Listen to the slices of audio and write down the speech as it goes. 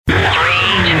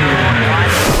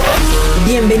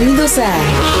Bienvenidos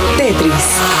a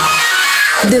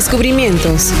Tetris.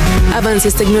 Descubrimientos,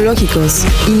 avances tecnológicos,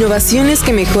 innovaciones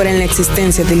que mejoran la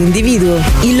existencia del individuo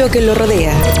y lo que lo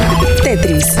rodea.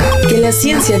 Tetris, que la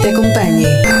ciencia te acompañe.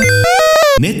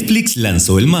 Netflix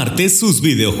lanzó el martes sus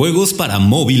videojuegos para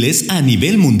móviles a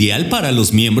nivel mundial para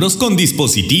los miembros con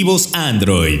dispositivos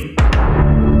Android.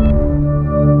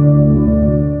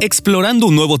 Explorando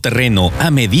un nuevo terreno a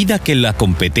medida que la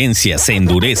competencia se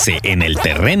endurece en el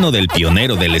terreno del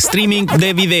pionero del streaming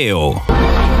de video.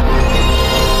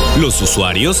 Los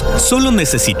usuarios solo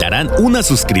necesitarán una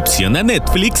suscripción a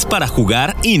Netflix para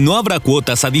jugar y no habrá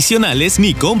cuotas adicionales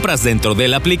ni compras dentro de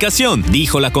la aplicación,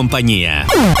 dijo la compañía.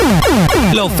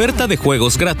 La oferta de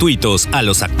juegos gratuitos a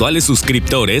los actuales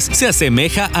suscriptores se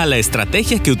asemeja a la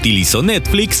estrategia que utilizó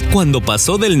Netflix cuando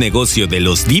pasó del negocio de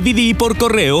los DVD por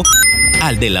correo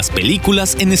al de las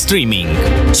películas en streaming.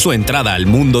 Su entrada al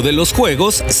mundo de los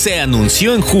juegos se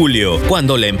anunció en julio,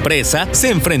 cuando la empresa se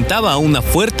enfrentaba a una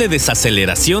fuerte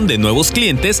desaceleración de nuevos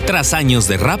clientes tras años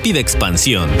de rápida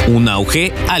expansión, un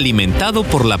auge alimentado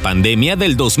por la pandemia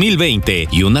del 2020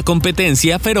 y una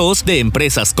competencia feroz de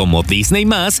empresas como Disney+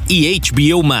 y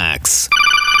HBO Max.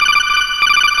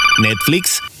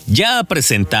 Netflix ya ha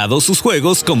presentado sus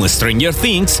juegos como Stranger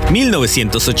Things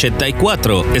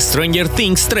 1984, Stranger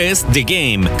Things 3 The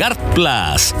Game, Card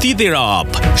Plus, Theater Up,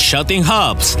 Shooting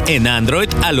Hubs en Android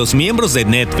a los miembros de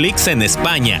Netflix en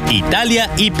España, Italia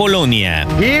y Polonia.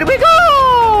 Here we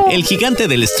go. El gigante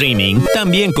del streaming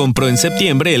también compró en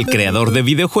septiembre el creador de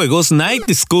videojuegos Night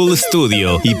School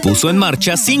Studio y puso en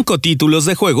marcha 5 títulos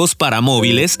de juegos para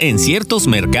móviles en ciertos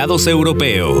mercados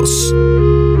europeos.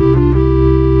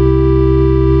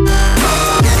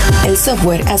 El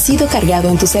software ha sido cargado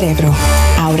en tu cerebro.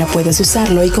 Ahora puedes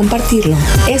usarlo y compartirlo.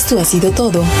 Esto ha sido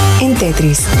todo en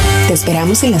Tetris. Te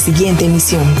esperamos en la siguiente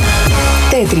emisión.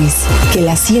 Tetris, que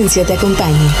la ciencia te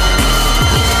acompañe.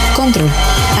 Control,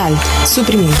 Alt,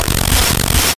 suprimir.